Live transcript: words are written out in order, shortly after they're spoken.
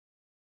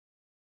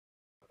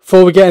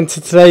Before we get into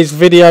today's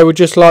video, we'd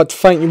just like to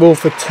thank you all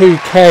for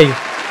 2k.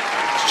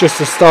 It's just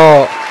a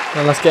start.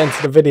 Now let's get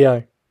into the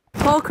video.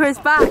 Walker is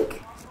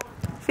back.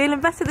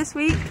 Feeling better this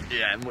week?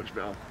 Yeah, much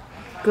better.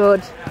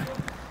 Good.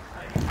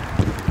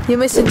 You're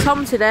missing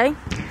Tom today.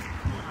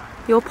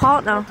 Your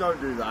partner. Don't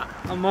do that.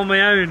 I'm on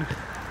my own.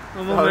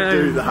 I'm on Don't my do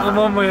own. that. I'm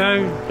on my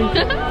own.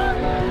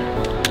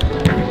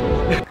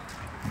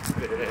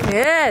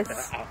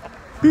 Yes.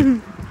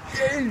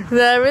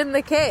 They're in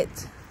the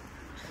kit.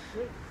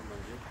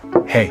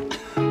 Hey,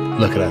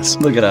 look at us.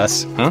 Look at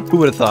us. Huh? Who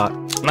would have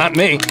thought? Not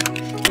me.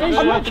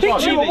 I'm not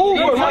kicked you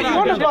over. What are you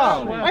on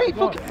about? Hey,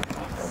 fuck.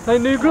 They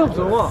new gloves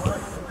or what?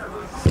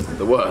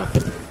 There were.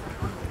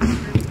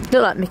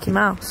 Look like Mickey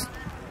Mouse.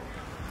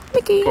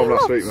 Mickey From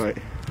Mouse. last week, mate.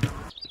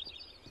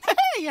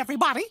 Hey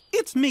everybody,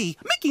 it's me,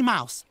 Mickey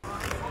Mouse.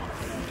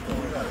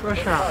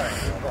 Rush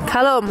out.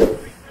 Callum.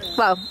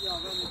 Well,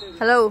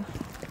 hello.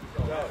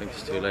 I think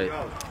it's too late.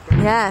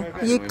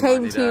 Yeah, you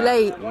came too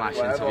late. Match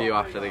interview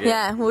after the game.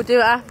 Yeah, we'll do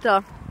it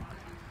after.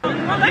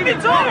 Let me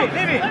talk!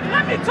 Let me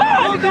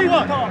talk!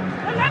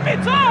 Let me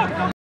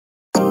talk!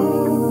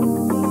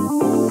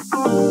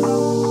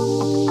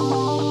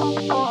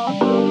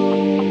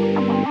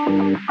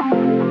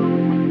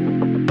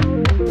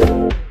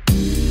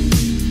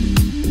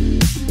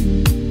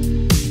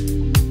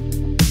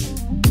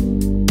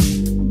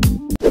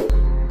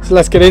 So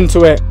let's get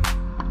into it.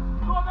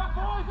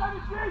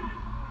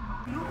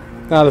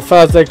 Now the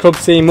Thursday club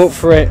team up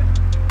for it.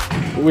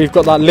 We've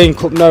got that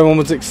link up no one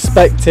was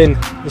expecting.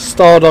 The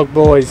Stardog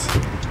boys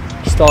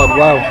started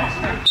well.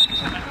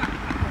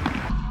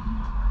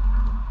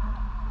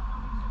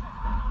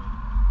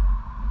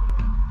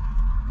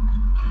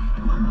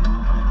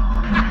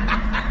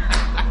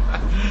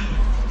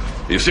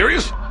 Are you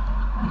serious?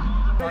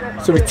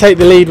 So we take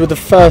the lead with the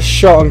first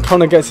shot and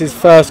Connor gets his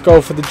first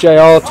goal for the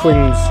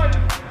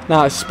JRtwins.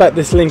 Now I expect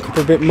this link up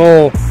a bit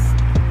more.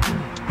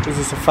 Is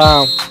this a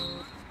foul?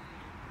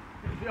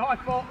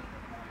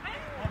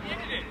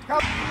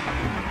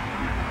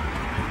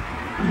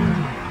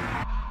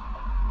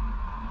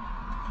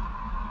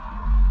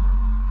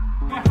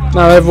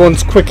 Now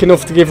everyone's quick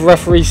enough to give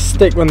referee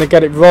stick when they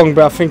get it wrong,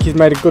 but I think he's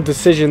made a good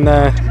decision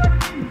there.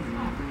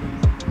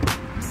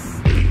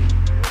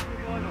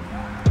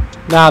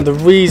 Now the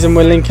reason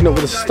we're linking up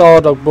with the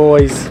Stardog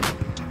boys,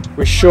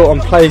 we're short on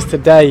players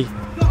today.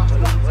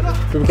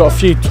 We've got a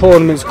few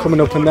tournaments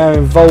coming up and they're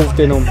involved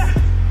in them.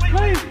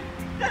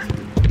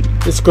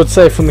 It's a good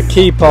save from the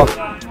keeper.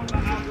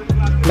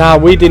 Now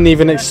we didn't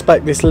even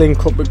expect this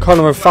link up, but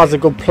Connor and Faz are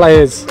good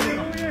players.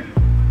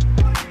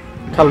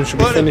 Callum should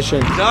be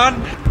finishing.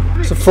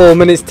 So 4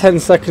 minutes 10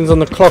 seconds on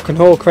the clock and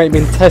Hawker ain't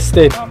been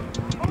tested.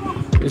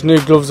 His new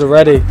gloves are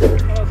ready.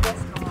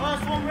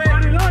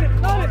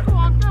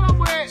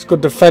 It's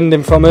good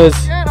defending from us.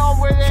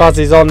 Faz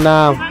is on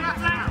now.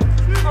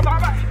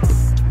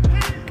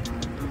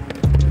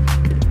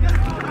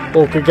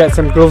 Hawker gets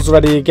them gloves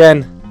ready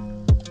again.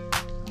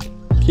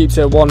 Keeps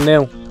it at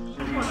 1-0.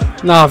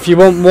 Now if you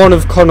want one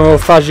of Connor or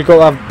Faz, you've got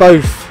to have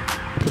both,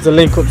 because the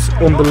link up's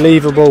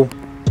unbelievable.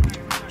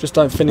 Just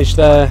don't finish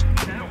there.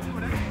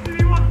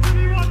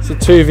 It's a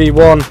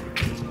 2v1.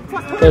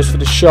 Goes for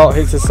the shot,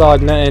 hits the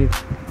side netting.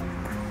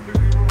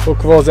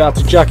 Hawker rolls it out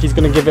to Jack, he's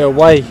going to give it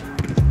away.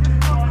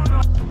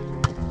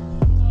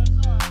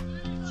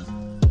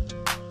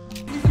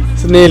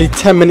 So nearly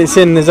 10 minutes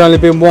in, there's only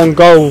been one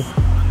goal.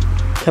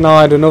 Can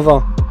I add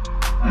another?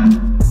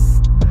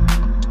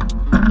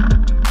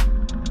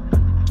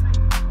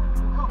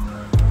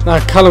 Now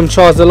Callum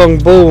tries the long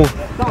ball. Do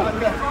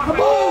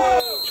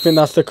you think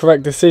that's the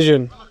correct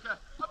decision?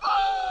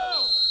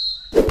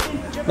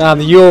 Now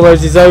the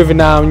Euros is over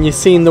now and you've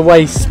seen the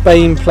way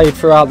Spain played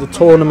throughout the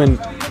tournament.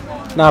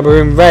 Now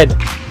we're in red.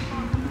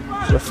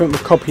 So I think we're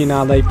copying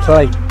how they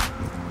play.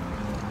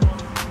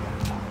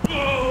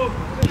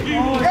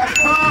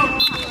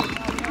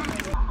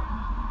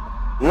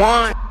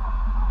 One,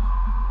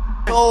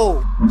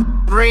 two,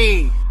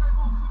 three,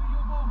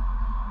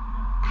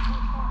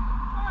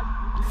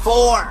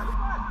 4,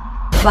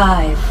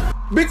 5.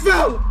 Big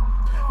fella!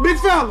 Big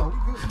fella!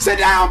 Sit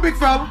down, big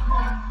fella!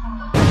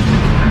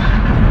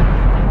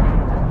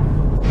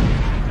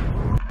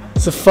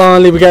 So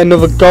finally we get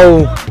another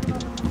goal.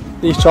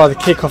 He's tried the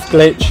kick-off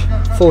glitch.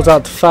 Falls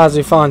out to Faz,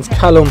 who finds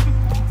Callum.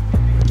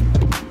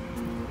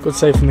 Good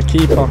save from the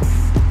keeper.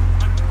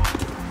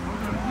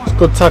 It's a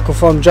good tackle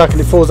from Jack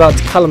and it falls out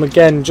to Callum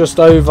again, just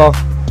over.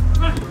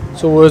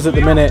 It's all us at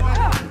the minute.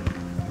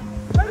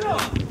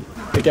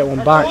 They get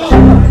one back.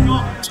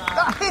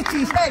 That hit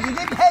his head, he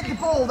didn't head the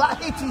ball,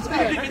 that hit his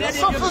head.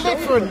 What's the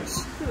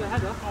difference?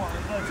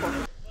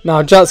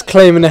 Now Jack's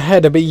claiming a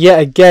header, but yet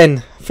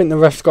again, I think the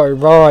ref's got it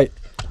right.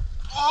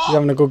 He's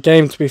having a good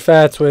game, to be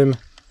fair to him.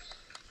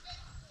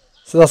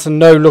 So that's a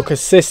no-look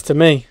assist to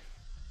me.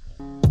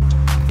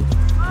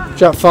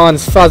 Jack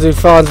finds Faz, who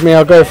finds me.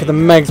 I'll go for the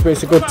Megs, but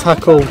it's a good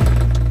tackle.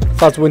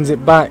 Faz wins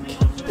it back.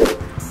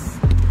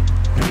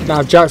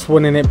 Now Jack's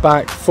winning it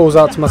back. Falls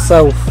out to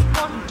myself.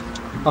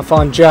 I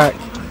find Jack.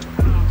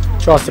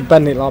 Tries to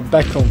bend it like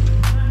Beckham.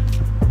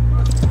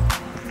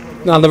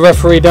 Now the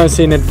referee don't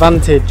see an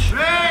advantage.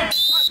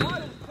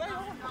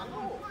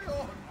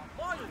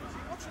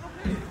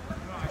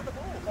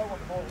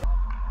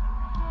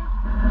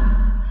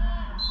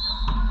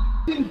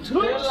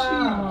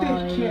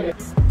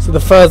 So the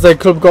Thursday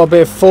club got a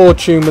bit of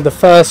fortune with the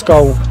first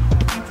goal.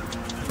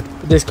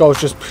 But this goal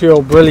is just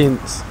pure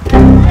brilliance.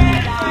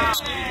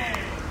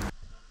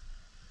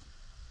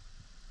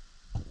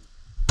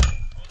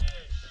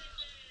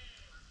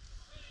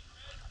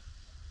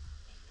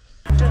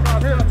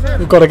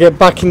 We've got to get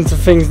back into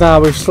things now.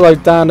 We've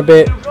slowed down a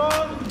bit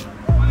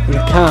and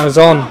the counter's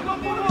on.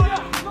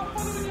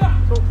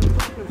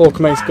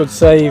 Walker makes a good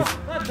save.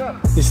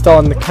 He's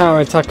starting the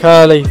counter attack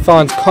early.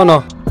 Finds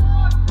Connor.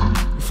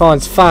 He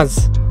finds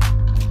Faz,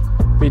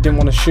 but he didn't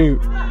want to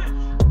shoot.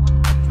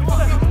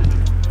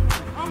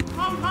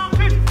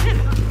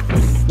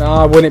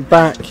 Nah, win it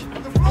back.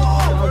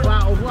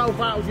 Well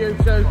battled, you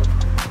two.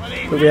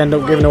 But we end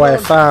up giving away a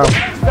foul.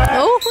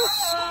 Oh!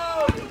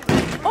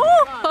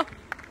 Oh!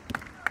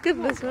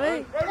 Goodness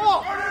me.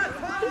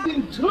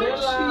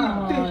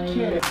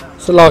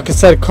 So like I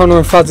said, Connor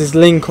and Faz's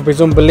link up is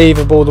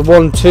unbelievable. The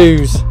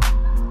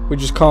 1-2s, we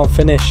just can't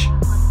finish.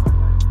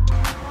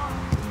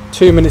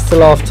 2 minutes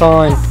till half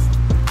time.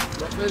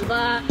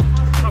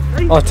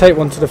 I'll take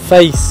one to the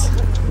face.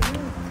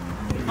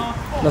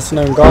 That's an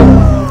own goal.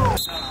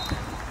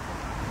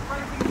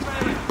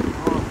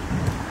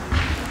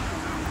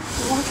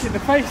 The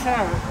face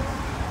out.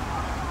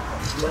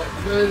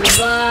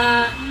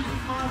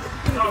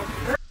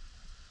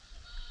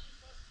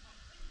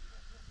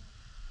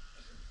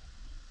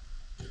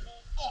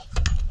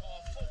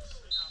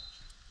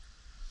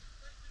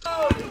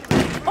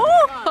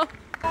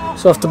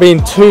 So after being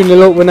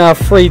 2-0 up, we're now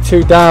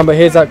 3-2 down, but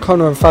here's that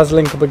Connor and Faz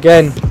link up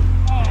again.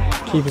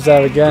 Keeper's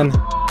there again.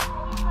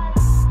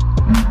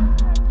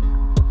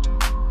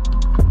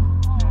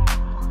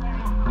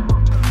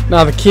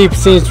 Now the keeper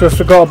seems to have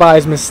forgot about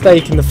his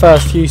mistake in the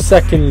first few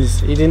seconds.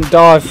 He didn't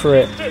dive for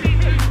it.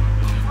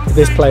 But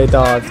this player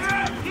dived.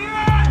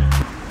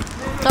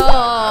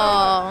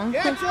 Oh!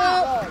 Get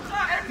up!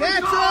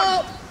 Get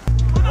up!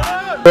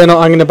 We're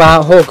not hanging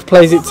about. Hawk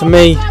plays it to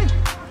me.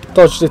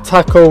 Dodged the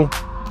tackle.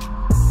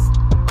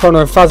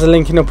 Connor and Faz are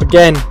linking up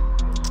again.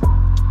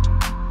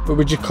 But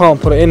we just can't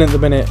put it in at the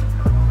minute.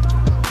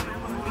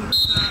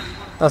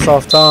 That's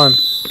half time.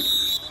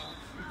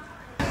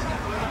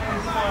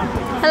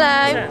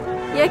 Hello.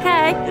 You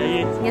okay? Yeah,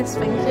 you. Yes,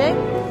 thank you.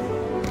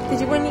 Did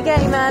you win your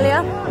game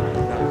earlier?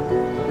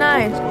 No.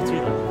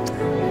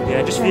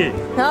 Yeah, just for you.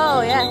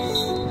 Oh, yes.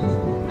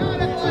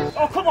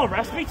 Oh, come on,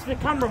 Raz, speak to the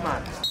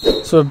cameraman.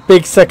 So a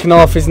big second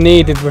half is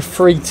needed. We're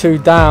 3-2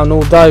 down,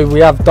 although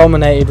we have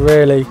dominated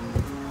really.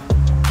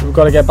 We've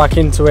got to get back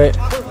into it.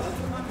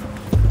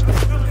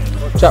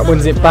 Jack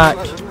wins it back.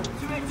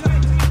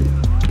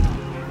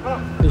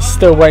 He's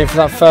still waiting for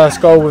that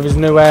first goal with his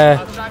new air.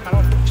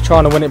 He's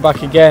trying to win it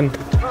back again.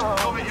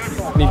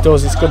 And he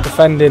does, it's good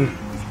defending.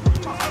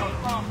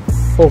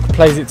 Walker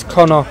plays it to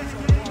Connor,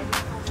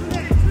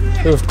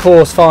 who of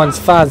course finds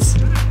Faz.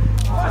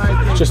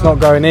 It's just not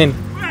going in.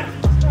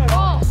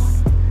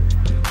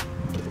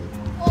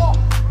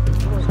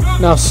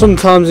 Now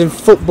sometimes in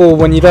football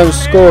when you don't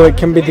score it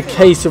can be the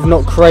case of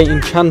not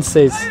creating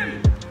chances.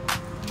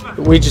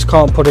 But we just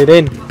can't put it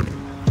in.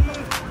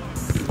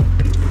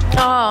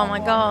 Oh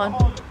my god.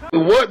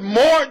 What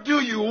more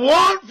do you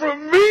want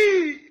from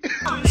me?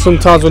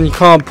 Sometimes when you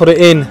can't put it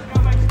in,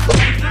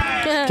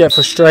 get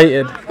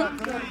frustrated.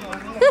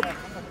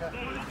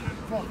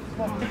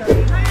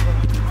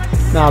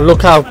 Now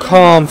look how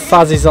calm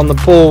Faz is on the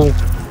ball.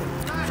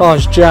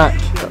 Finds Jack.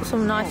 Got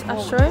some nice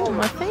ASTRO on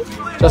my feet.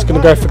 Just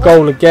going to go for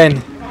goal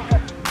again.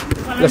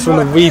 Let's run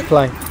a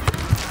replay.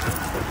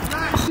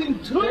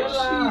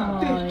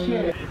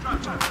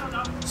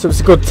 So it's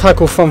a good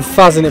tackle from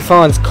Faz and it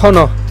finds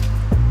Connor.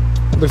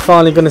 We're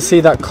finally going to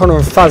see that Connor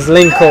and Faz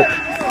link up.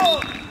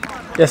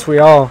 Yes, we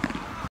are.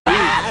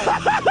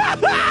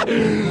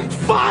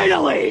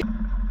 Finally!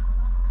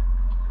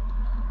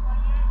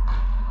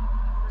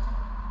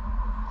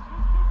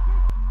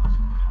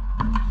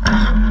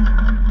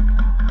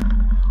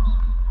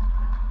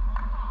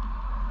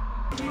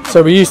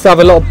 So we used to have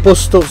a lot of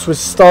bust-ups with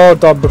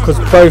Stardog because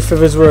both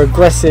of us were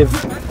aggressive.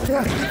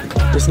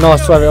 It's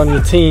nice to have it on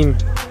your team.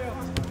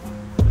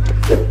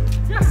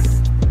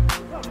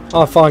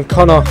 I find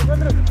Connor.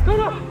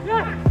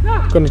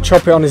 Going to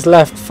chop it on his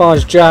left.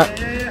 Finds Jack.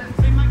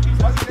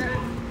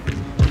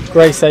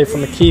 Great save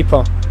from the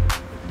keeper.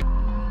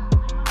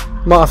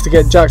 Might have to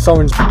get Jack's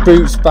orange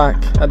boots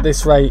back at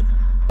this rate.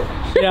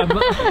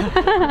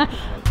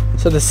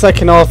 So the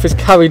second half is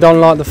carried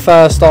on like the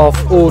first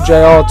half. All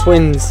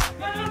JRtwins.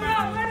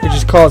 We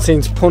just can't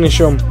seem to punish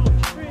them.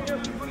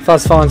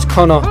 Faz finds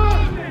Connor.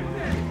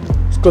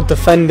 It's good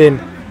defending.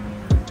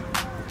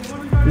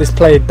 And this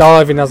player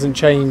diving hasn't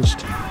changed.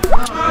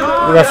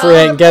 The referee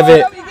ain't gave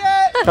it.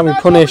 Can we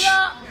punish?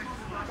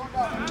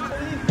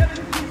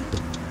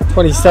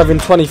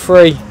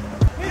 27-23.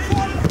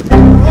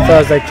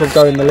 Thursday club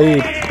go in the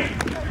lead.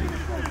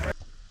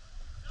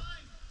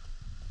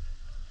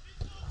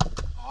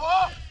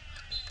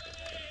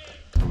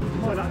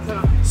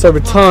 So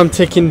with time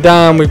ticking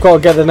down, we've got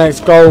to get the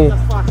next goal.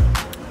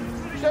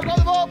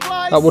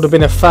 That would have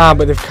been a foul,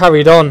 but they've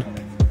carried on.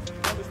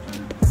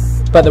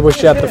 Bet they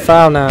wish they had the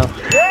foul now.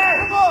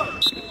 Yeah, come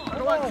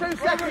on! 2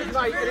 seconds,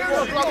 mate. And it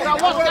was long.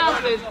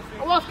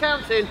 I was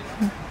counting.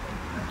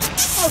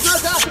 Oh, no, I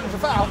think it was a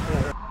foul.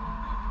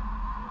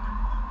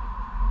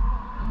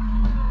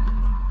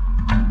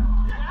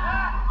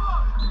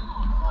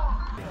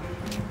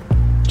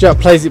 Jack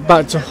plays it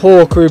back to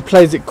Hawker, who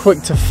plays it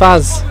quick to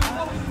Faz.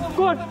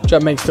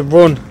 Jack makes the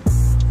run.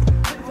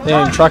 They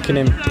ain't tracking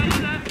him.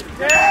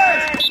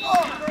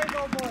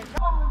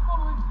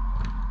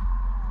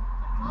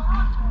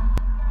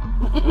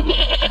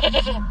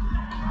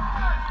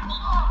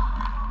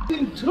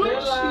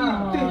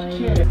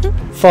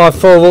 Five,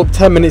 4 up,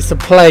 10 minutes to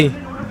play.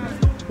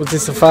 Was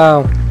this a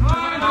foul?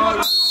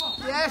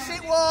 Yes,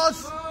 it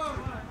was.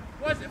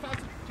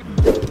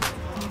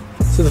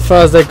 So the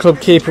Thursday club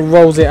keeper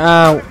rolls it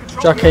out.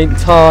 Jack ain't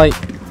tight.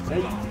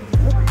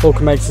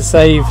 Hawker makes a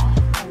save.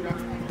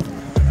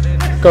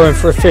 Going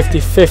for a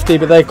 50-50,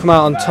 but they come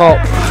out on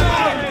top.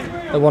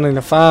 They're wanting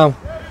a foul.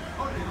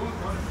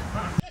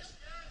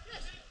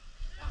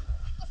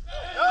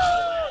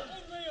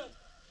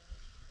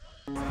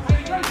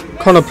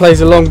 Connor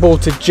plays a long ball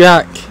to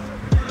Jack.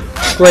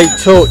 Great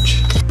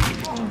touch.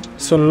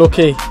 It's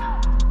unlucky.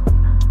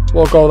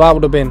 What a goal that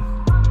would have been.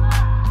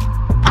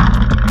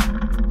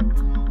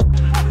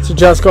 So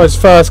Jack's got his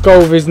first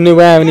goal of his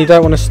new air and he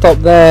don't want to stop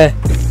there.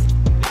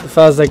 The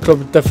Thursday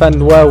club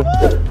defend well.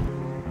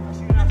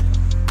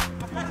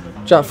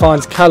 Jack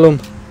finds Callum.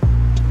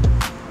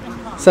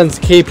 Sends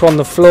the keeper on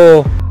the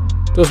floor.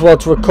 Does well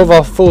to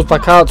recover. Falls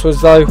back out to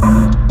us though.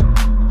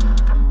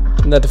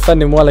 And they're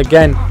defending well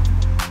again.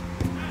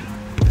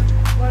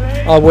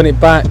 I'll win it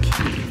back.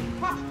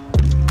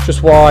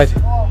 Just wide.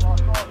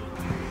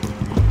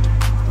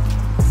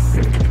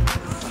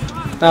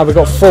 Now we've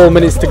got 4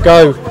 minutes to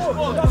go.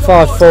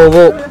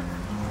 5-4 up.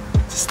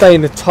 To stay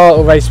in the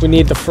title race we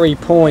need the 3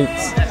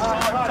 points.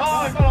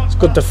 It's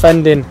good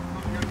defending.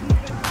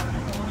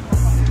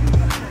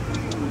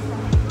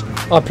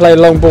 I play a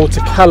long ball to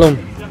Callum.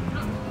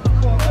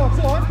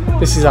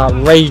 This is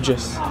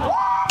outrageous.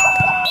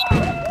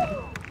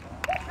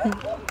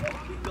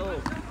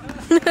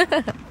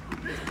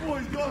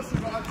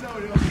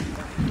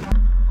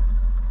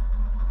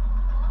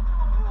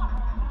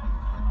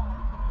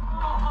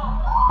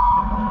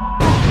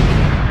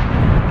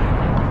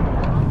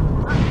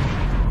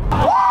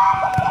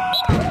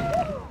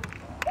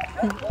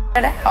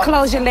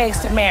 Close your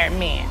legs to married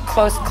men.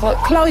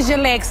 Close your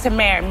legs to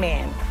married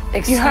men.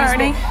 You heard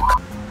me?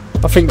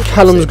 I think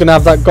Callum's going to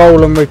have that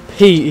goal on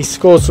repeat. He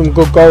scored some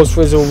good goals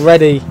for us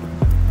already,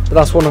 but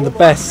that's one of the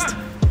best.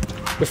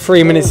 With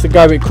 3 minutes to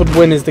go, it could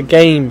win us the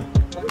game.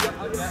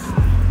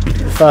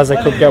 The Thursday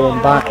could get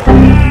one back.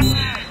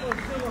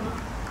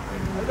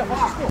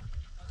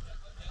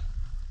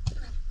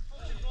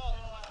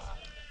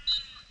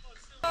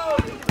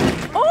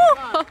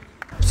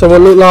 So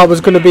what looked like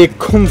was going to be a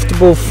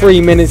comfortable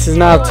 3 minutes has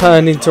now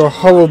turned into a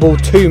horrible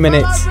 2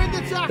 minutes.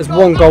 There's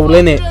 1 goal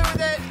in it.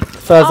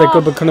 Thursday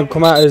club are going to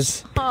come out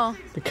as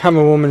the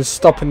camerawoman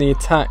stopping the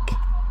attack.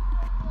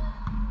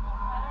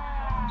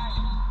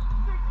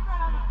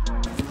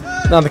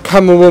 Now the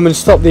camerawoman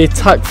stopped the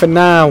attack for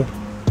now,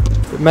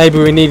 but maybe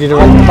we needed her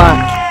on the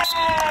back.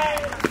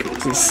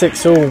 It's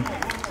 6-all.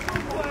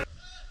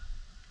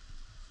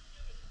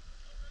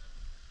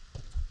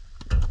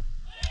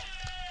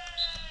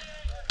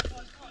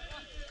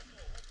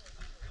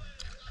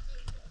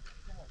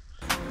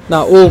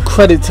 Now all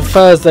credit to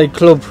Thursday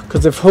club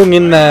because they've hung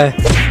in there.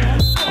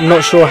 I'm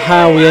not sure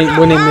how we ain't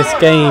winning this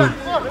game,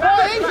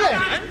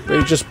 but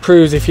it just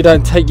proves if you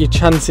don't take your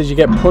chances you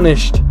get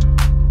punished.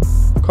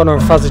 Connor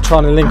and Faz are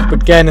trying to link up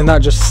again and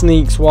that just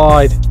sneaks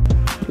wide.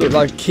 Looked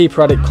like the keeper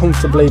had it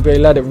comfortably but he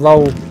let it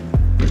roll.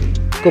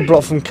 Good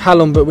block from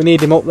Callum, but we need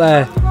him up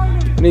there.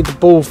 We need the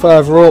ball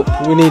further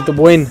up, we need the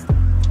win.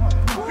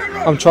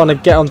 I'm trying to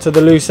get onto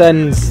the loose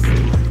ends.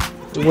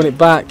 We win it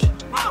back.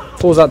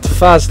 Falls out to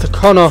Faz, to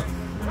Connor.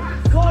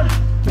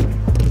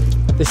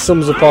 This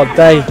sums up our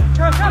day.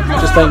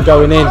 Just ain't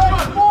going in.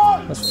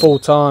 That's full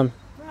time.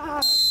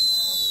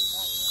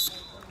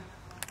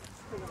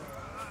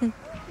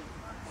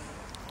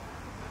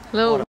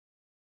 Hello.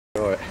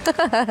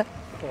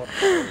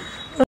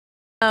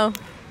 Oh.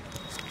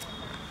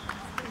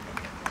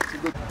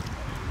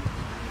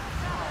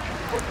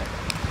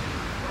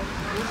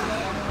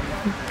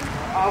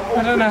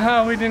 I don't know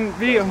how we didn't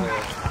beat them.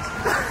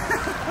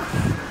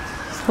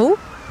 Who?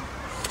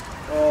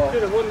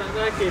 Should have won that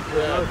naked.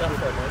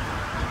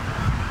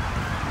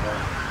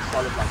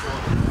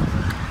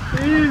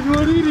 It is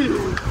what it is.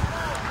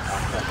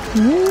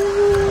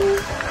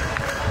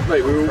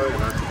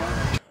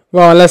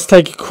 Right, let's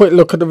take a quick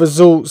look at the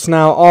results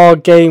now. Our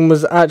game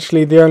was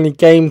actually the only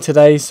game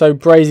today, so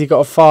Brazy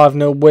got a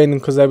 5-0 win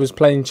because they was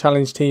playing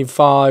Challenge Team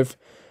 5.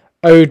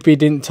 Oadby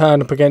didn't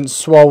turn up against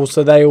Swole,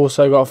 so they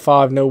also got a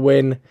 5-0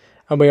 win,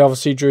 and we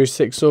obviously drew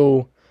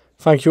 6-all.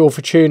 Thank you all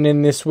for tuning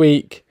in this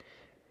week.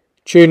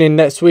 Tune in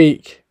next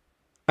week,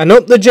 And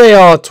up the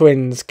JR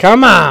twins.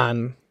 Come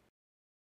on.